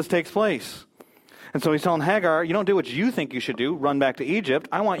once this takes place. And so he's telling Hagar, you don't do what you think you should do, run back to Egypt.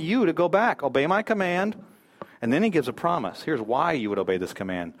 I want you to go back, obey my command. And then he gives a promise. Here's why you would obey this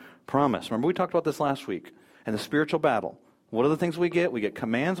command. Promise. Remember we talked about this last week in the spiritual battle. What are the things we get? We get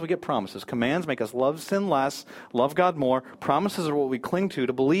commands, we get promises. Commands make us love sin less, love God more. Promises are what we cling to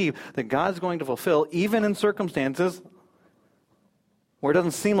believe that God's going to fulfill even in circumstances where it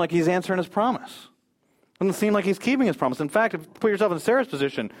doesn't seem like he's answering his promise. It doesn't seem like he's keeping his promise. In fact, if you put yourself in Sarah's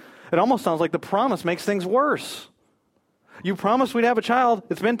position, it almost sounds like the promise makes things worse. You promised we'd have a child.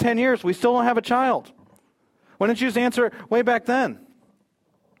 It's been 10 years. We still don't have a child. Why didn't you just answer it way back then?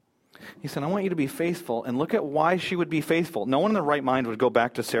 He said, I want you to be faithful. And look at why she would be faithful. No one in their right mind would go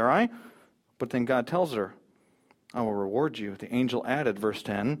back to Sarai. But then God tells her, I will reward you. The angel added, verse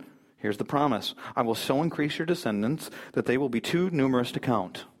 10, here's the promise. I will so increase your descendants that they will be too numerous to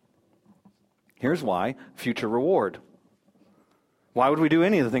count. Here's why, future reward. Why would we do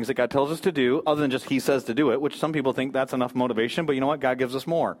any of the things that God tells us to do other than just he says to do it, which some people think that's enough motivation, but you know what? God gives us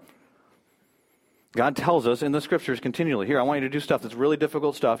more. God tells us in the scriptures continually, here, I want you to do stuff that's really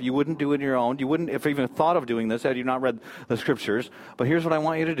difficult stuff. You wouldn't do it on your own. You wouldn't have even thought of doing this had you not read the scriptures. But here's what I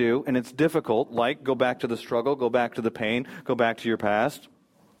want you to do, and it's difficult, like go back to the struggle, go back to the pain, go back to your past,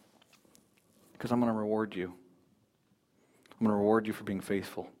 because I'm going to reward you. I'm going to reward you for being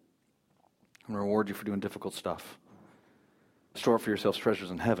faithful. I'm going to reward you for doing difficult stuff. Store for yourselves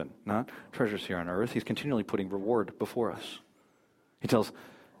treasures in heaven, not treasures here on earth. He's continually putting reward before us. He tells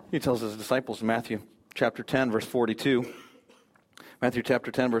his disciples in Matthew chapter 10, verse 42. Matthew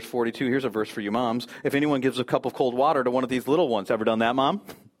chapter 10, verse 42. Here's a verse for you moms. If anyone gives a cup of cold water to one of these little ones, ever done that, Mom?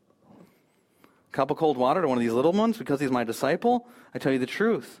 Cup of cold water to one of these little ones because he's my disciple? I tell you the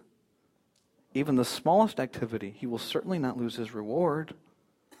truth. Even the smallest activity, he will certainly not lose his reward.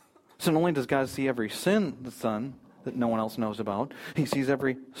 So not only does God see every sin that's done that no one else knows about, he sees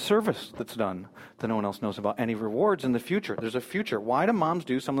every service that's done that no one else knows about, and he rewards in the future. There's a future. Why do moms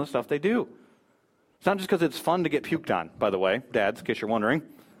do some of the stuff they do? It's not just because it's fun to get puked on, by the way, dads, in case you're wondering.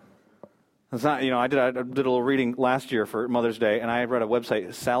 It's not, I did a little reading last year for Mother's Day, and I read a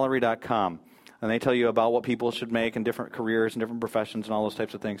website, salary.com, and they tell you about what people should make in different careers and different professions and all those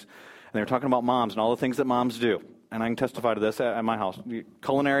types of things. And they're talking about moms and all the things that moms do. And I can testify to this at my house.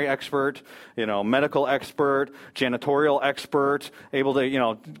 Culinary expert, medical expert, janitorial expert, able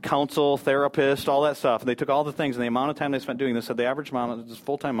to, counsel, therapist, all that stuff. And they took all the things and the amount of time they spent doing this. Said the average mom, this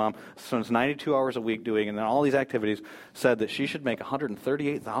full-time mom, spends 92 hours a week doing, and then all these activities, said that she should make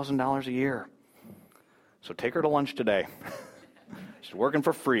 $138,000 a year. So take her to lunch today. She's working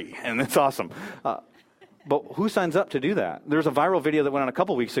for free, and it's awesome. But who signs up to do that? There's a viral video that went on a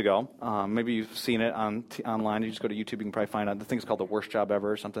couple weeks ago. Maybe you've seen it online. You just go to YouTube, you can probably find it. The thing's called The Worst Job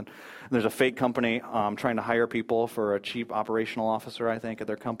Ever or something. And there's a fake company trying to hire people for a cheap operational officer, I think, at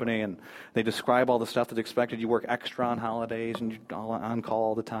their company. And they describe all the stuff that's expected. You work extra on holidays and you're on call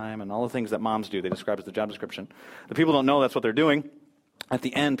all the time and all the things that moms do. They describe as the job description. The people don't know that's what they're doing. At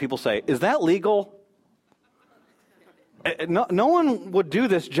the end, people say, is that legal? No one would do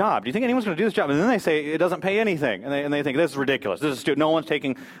this job. Do you think anyone's going to do this job? And then they say it doesn't pay anything. And they think, this is ridiculous. This is stupid. No one's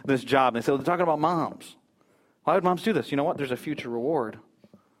taking this job. And they say, they're talking about moms. Why would moms do this? You know what? There's a future reward.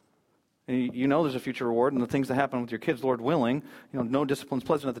 And there's a future reward. And the things that happen with your kids, Lord willing, no discipline's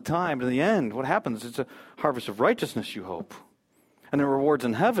pleasant at the time. But in the end, what happens? It's a harvest of righteousness, you hope. And there are rewards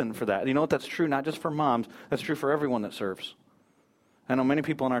in heaven for that. You know what? That's true not just for moms. That's true for everyone that serves. I know many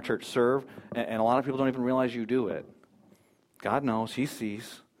people in our church serve, and a lot of people don't even realize you do it. God knows. He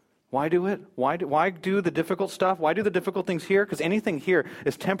sees. Why do it? Why do the difficult stuff? Why do the difficult things here? Because anything here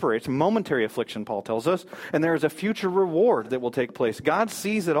is temporary. It's momentary affliction, Paul tells us. And there is a future reward that will take place. God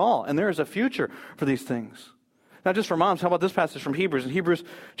sees it all. And there is a future for these things. Not just for moms. How about this passage from Hebrews? In Hebrews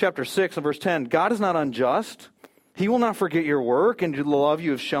chapter 6 and verse 10. God is not unjust. He will not forget your work and the love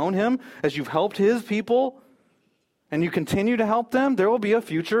you have shown him as you've helped his people. And you continue to help them. There will be a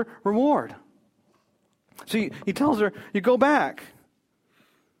future reward. So he tells her, you go back.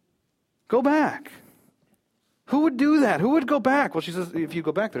 Go back. Who would do that? Who would go back? Well, she says, if you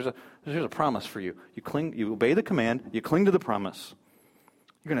go back, there's a promise for you. You obey the command, you cling to the promise.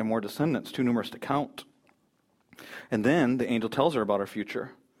 You're going to have more descendants, too numerous to count. And then the angel tells her about her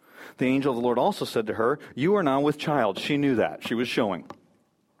future. The angel of the Lord also said to her, you are now with child. She knew that. She was showing.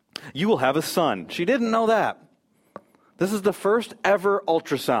 You will have a son. She didn't know that. This is the first ever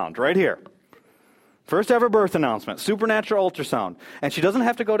ultrasound right here. First ever birth announcement, supernatural ultrasound. And she doesn't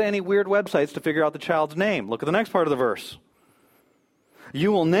have to go to any weird websites to figure out the child's name. Look at the next part of the verse.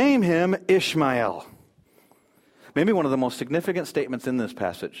 You will name him Ishmael. Maybe one of the most significant statements in this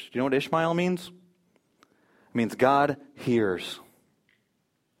passage. Do you know what Ishmael means? It means God hears.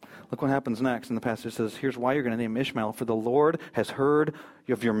 Look what happens next in the passage. It says, here's why you're going to name Ishmael, for the Lord has heard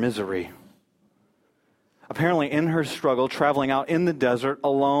of your misery. Apparently in her struggle, traveling out in the desert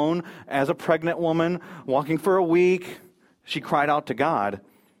alone as a pregnant woman, walking for a week, she cried out to God.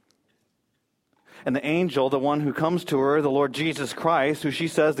 And the angel, the one who comes to her, the Lord Jesus Christ, who she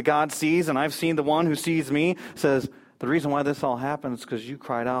says the God sees, and I've seen the one who sees me, says, the reason why this all happened is because you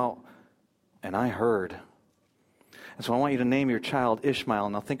cried out, and I heard. And so I want you to name your child Ishmael.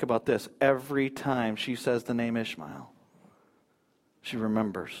 Now think about this. Every time she says the name Ishmael, she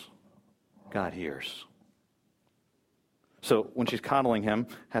remembers God hears. So when she's coddling him,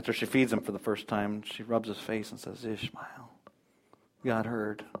 after she feeds him for the first time, she rubs his face and says, Ishmael, God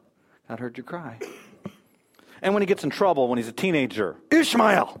heard. God heard you cry. And when he gets in trouble, when he's a teenager,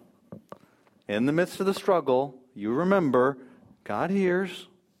 Ishmael! In the midst of the struggle, you remember, God hears.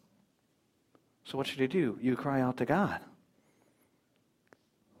 So what should you do? You cry out to God.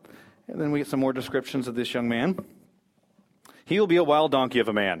 And then we get some more descriptions of this young man. He will be a wild donkey of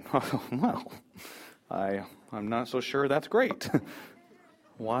a man. Well, I'm not so sure that's great.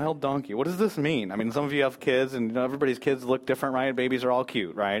 Wild donkey. What does this mean? I mean, some of you have kids, and everybody's kids look different, right? Babies are all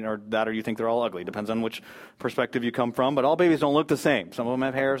cute, right? Or you think they're all ugly. Depends on which perspective you come from. But all babies don't look the same. Some of them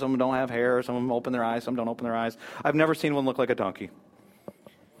have hair, some of them don't have hair. Some of them open their eyes, some don't open their eyes. I've never seen one look like a donkey.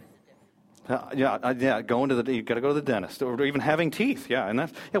 Yeah. Going to you got to go to the dentist, or even having teeth. Yeah,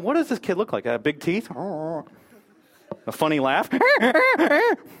 what does this kid look like? Big teeth? A funny laugh?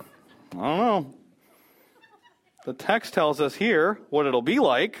 I don't know. The text tells us here what it'll be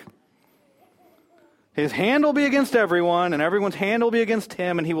like. His hand will be against everyone, and everyone's hand will be against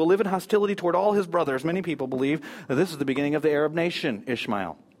him, and he will live in hostility toward all his brothers. Many people believe that this is the beginning of the Arab nation,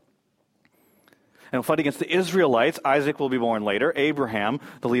 Ishmael. And he'll fight against the Israelites. Isaac will be born later. Abraham,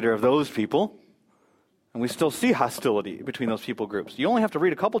 the leader of those people. And we still see hostility between those people groups. You only have to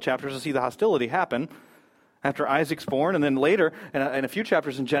read a couple chapters to see the hostility happen. After Isaac's born, and then later, in a few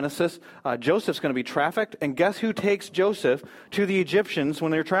chapters in Genesis, Joseph's going to be trafficked. And guess who takes Joseph to the Egyptians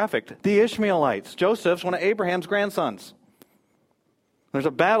when they're trafficked? The Ishmaelites. Joseph's one of Abraham's grandsons. There's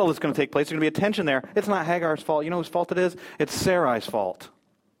a battle that's going to take place. There's going to be a tension there. It's not Hagar's fault. You know whose fault it is? It's Sarai's fault.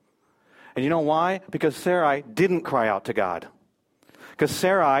 And you know why? Because Sarai didn't cry out to God. Because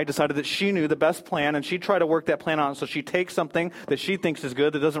Sarai decided that she knew the best plan, and she tried to work that plan out. So she takes something that she thinks is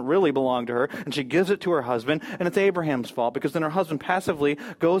good that doesn't really belong to her, and she gives it to her husband, and it's Abraham's fault, because then her husband passively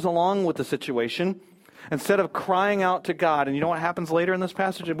goes along with the situation instead of crying out to God. And you know what happens later in this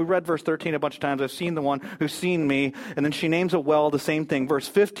passage? We read verse 13 a bunch of times. I've seen the one who's seen me. And then she names a well, the same thing. Verse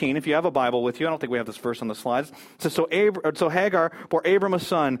 15, if you have a Bible with you, I don't think we have this verse on the slides. It says, so Hagar bore Abram a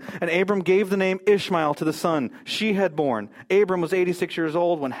son, and Abram gave the name Ishmael to the son she had born. Abram was 86 years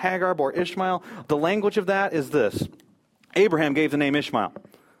old when Hagar bore Ishmael. The language of that is this. Abraham gave the name Ishmael.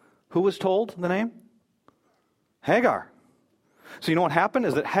 Who was told the name? Hagar. So you know what happened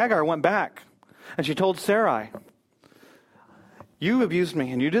is that Hagar went back. And she told Sarai, you abused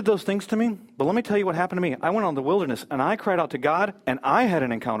me and you did those things to me, but let me tell you what happened to me. I went on the wilderness and I cried out to God and I had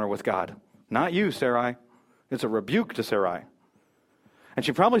an encounter with God. Not you, Sarai. It's a rebuke to Sarai. And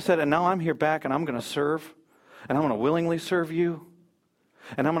she probably said, and now I'm here back and I'm going to serve and I'm going to willingly serve you.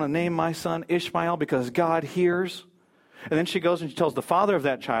 And I'm going to name my son Ishmael because God hears. And then she goes and she tells the father of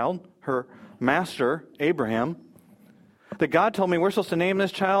that child, her master, Abraham, that God told me we're supposed to name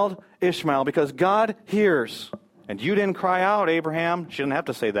this child Ishmael because God hears. And you didn't cry out, Abraham. She didn't have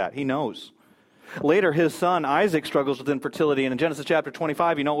to say that. He knows. Later, his son Isaac struggles with infertility. And in Genesis chapter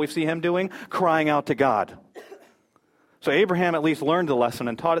 25, you know what we see him doing? Crying out to God. So Abraham at least learned the lesson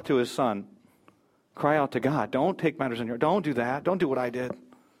and taught it to his son. Cry out to God. Don't take matters in your... Don't do that. Don't do what I did.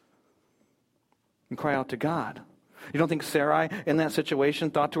 And cry out to God. You don't think Sarai, in that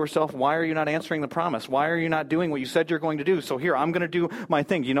situation, thought to herself, why are you not answering the promise? Why are you not doing what you said you're going to do? So here, I'm going to do my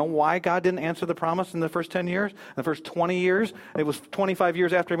thing. You know why God didn't answer the promise in the first 10 years? In the first 20 years? It was 25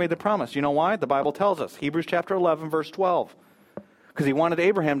 years after he made the promise. You know why? The Bible tells us. Hebrews chapter 11, verse 12. Because he wanted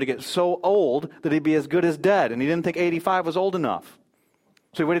Abraham to get so old that he'd be as good as dead. And he didn't think 85 was old enough.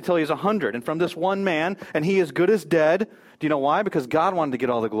 So he waited till he was 100. And from this one man, and he is good as dead. Do you know why? Because God wanted to get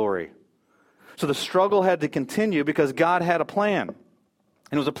all the glory. So the struggle had to continue because God had a plan. And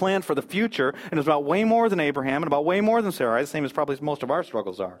it was a plan for the future, and it was about way more than Abraham and about way more than Sarai, the same as probably most of our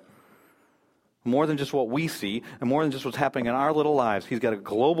struggles are. More than just what we see, and more than just what's happening in our little lives. He's got a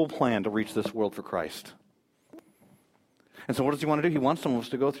global plan to reach this world for Christ. And so what does he want to do? He wants some of us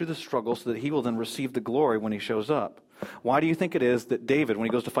to go through the struggle so that he will then receive the glory when he shows up. Why do you think it is that David, when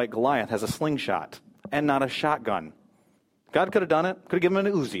he goes to fight Goliath, has a slingshot and not a shotgun? God could have done it. Could have given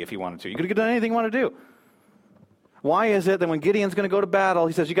him an Uzi if he wanted to. He could have done anything he wanted to do. Why is it that when Gideon's going to go to battle,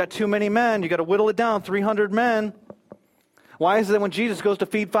 he says, you got too many men, you got to whittle it down, 300 men. Why is it that when Jesus goes to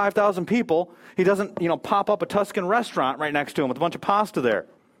feed 5,000 people, he doesn't, pop up a Tuscan restaurant right next to him with a bunch of pasta there?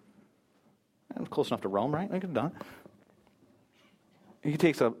 Close enough to Rome, right? I could have done it. He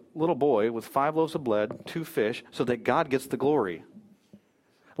takes a little boy with 5 loaves of bread, 2 fish, so that God gets the glory.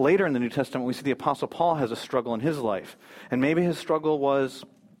 Later in the New Testament, we see the Apostle Paul has a struggle in his life. And maybe his struggle was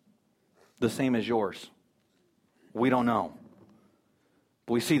the same as yours. We don't know.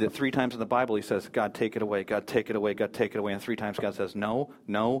 But we see that 3 times in the Bible he says, God, take it away, God, take it away, God, take it away. And 3 times God says, no,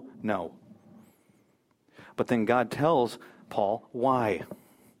 no, no. But then God tells Paul why.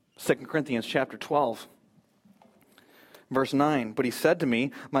 2 Corinthians chapter 12. Verse 9, but he said to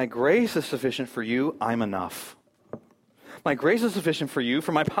me, my grace is sufficient for you, I'm enough. My grace is sufficient for you,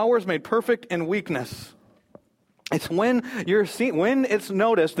 for my power is made perfect in weakness. It's when it's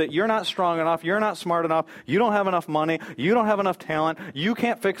noticed that you're not strong enough, you're not smart enough, you don't have enough money, you don't have enough talent, you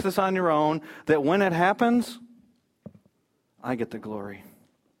can't fix this on your own, that when it happens, I get the glory.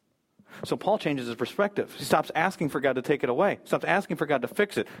 So Paul changes his perspective. He stops asking for God to take it away. Stops asking for God to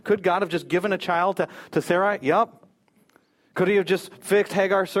fix it. Could God have just given a child to Sarai? Yep. Could he have just fixed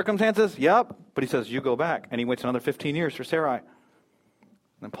Hagar's circumstances? Yep. But he says, you go back. And he waits another 15 years for Sarai. And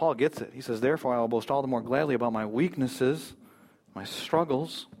then Paul gets it. He says, therefore I will boast all the more gladly about my weaknesses, my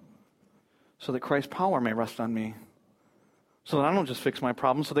struggles, so that Christ's power may rest on me. So that I don't just fix my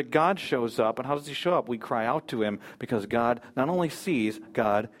problems, so that God shows up. And how does he show up? We cry out to him because God not only sees,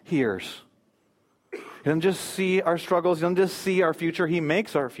 God hears. He doesn't just see our struggles. He doesn't just see our future. He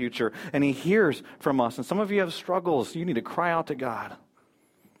makes our future, and he hears from us. And some of you have struggles. You need to cry out to God.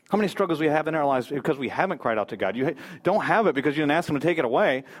 How many struggles we have in our lives because we haven't cried out to God? You don't have it because you didn't ask him to take it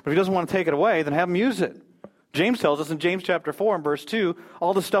away. But if he doesn't want to take it away, then have him use it. James tells us in James chapter 4 and verse 2,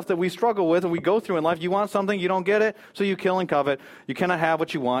 all the stuff that we struggle with and we go through in life, you want something, you don't get it, so you kill and covet. You cannot have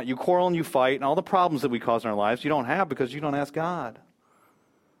what you want. You quarrel and you fight, and all the problems that we cause in our lives, you don't have because you don't ask God.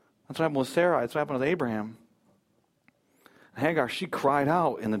 That's what happened with Sarah. That's what happened with Abraham. Hagar, she cried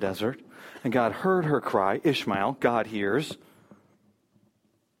out in the desert, and God heard her cry. Ishmael, God hears.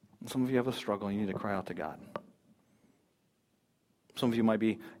 And some of you have a struggle, and you need to cry out to God. Some of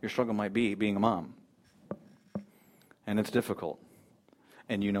you your struggle might be being a mom. And it's difficult.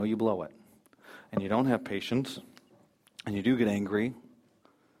 And you know you blow it. And you don't have patience. And you do get angry.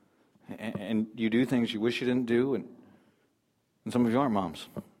 And you do things you wish you didn't do. And some of you aren't moms.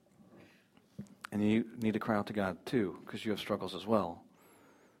 And you need to cry out to God too, because you have struggles as well.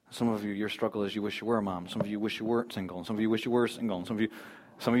 Some of you, your struggle is you wish you were a mom. Some of you wish you weren't single. And some of you wish you were single. And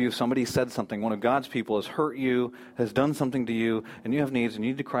some of you, somebody said something. One of God's people has hurt you, has done something to you, and you have needs, and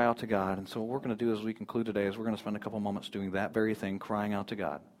you need to cry out to God. And so what we're going to do as we conclude today is we're going to spend a couple moments doing that very thing, crying out to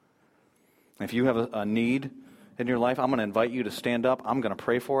God. And if you have a need in your life, I'm going to invite you to stand up. I'm going to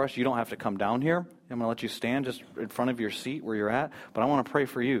pray for us. You don't have to come down here. I'm going to let you stand just in front of your seat where you're at. But I want to pray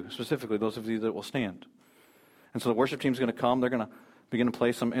for you, specifically those of you that will stand. And so the worship team's going to come. They're going to begin to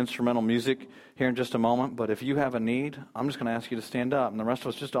play some instrumental music here in just a moment. But if you have a need, I'm just going to ask you to stand up. And the rest of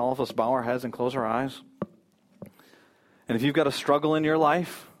us, just all of us, bow our heads and close our eyes. And if you've got a struggle in your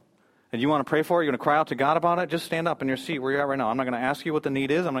life and you want to pray for it, you're going to cry out to God about it, just stand up in your seat where you're at right now. I'm not going to ask you what the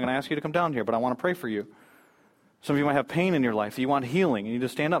need is. I'm not going to ask you to come down here, but I want to pray for you. Some of you might have pain in your life. You want healing. You need to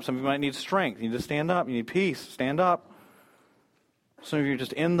stand up. Some of you might need strength. You need to stand up. You need peace. Stand up. Some of you are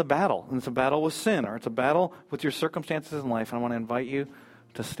just in the battle. And it's a battle with sin, or it's a battle with your circumstances in life. And I want to invite you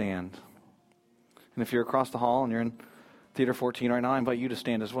to stand. And if you're across the hall and you're in Theater 14 right now, I invite you to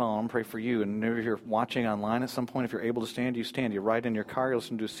stand as well. I'm going to pray for you. And if you're watching online at some point, if you're able to stand, you stand. You ride in your car, you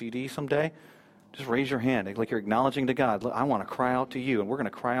listen to a CD someday, just raise your hand like you're acknowledging to God. I want to cry out to you, and we're going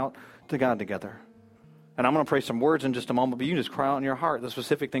to cry out to God together. And I'm going to pray some words in just a moment, but you just cry out in your heart the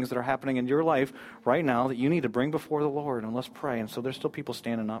specific things that are happening in your life right now that you need to bring before the Lord, and let's pray. And so there's still people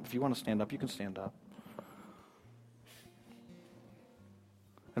standing up. If you want to stand up, you can stand up.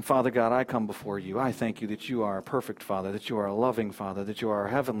 And Father God, I come before you. I thank you that you are a perfect Father, that you are a loving Father, that you are a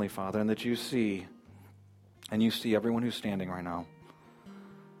heavenly Father, and that you see everyone who's standing right now.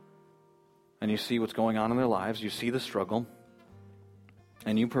 And you see what's going on in their lives. You see the struggle.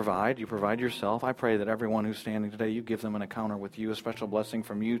 And you provide yourself. I pray that everyone who's standing today, you give them an encounter with you, a special blessing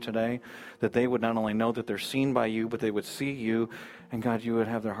from you today, that they would not only know that they're seen by you, but they would see you. And God, you would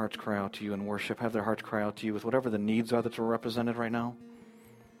have their hearts cry out to you in worship, have their hearts cry out to you with whatever the needs are that are represented right now.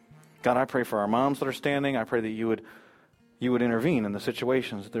 God, I pray for our moms that are standing. I pray that you would intervene in the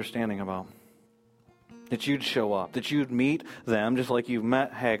situations that they're standing about. That you'd show up, that you'd meet them just like you've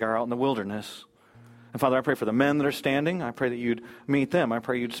met Hagar out in the wilderness. And Father, I pray for the men that are standing. I pray that you'd meet them. I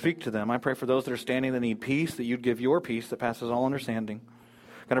pray you'd speak to them. I pray for those that are standing that need peace, that you'd give your peace that passes all understanding.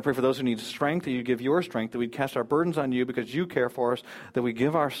 God, I pray for those who need strength, that you'd give your strength, that we'd cast our burdens on you because you care for us, that we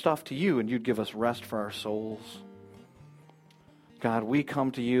give our stuff to you and you'd give us rest for our souls. God, we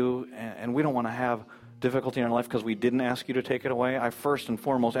come to you and we don't want to have difficulty in our life because we didn't ask you to take it away. I first and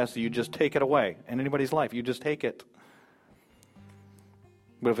foremost ask that you just take it away in anybody's life. You just take it.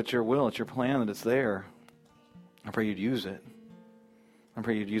 But if it's your will, it's your plan that it's there, I pray you'd use it. I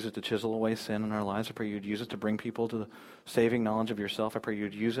pray you'd use it to chisel away sin in our lives. I pray you'd use it to bring people to the saving knowledge of yourself. I pray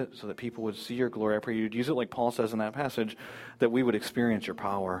you'd use it so that people would see your glory. I pray you'd use it, like Paul says in that passage, that we would experience your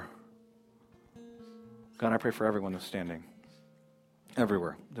power. God, I pray for everyone that's standing,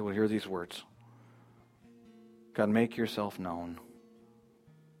 everywhere, that would hear these words. God, make yourself known.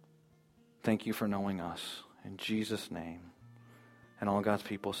 Thank you for knowing us. In Jesus' name. And all God's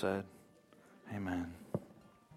people said, amen.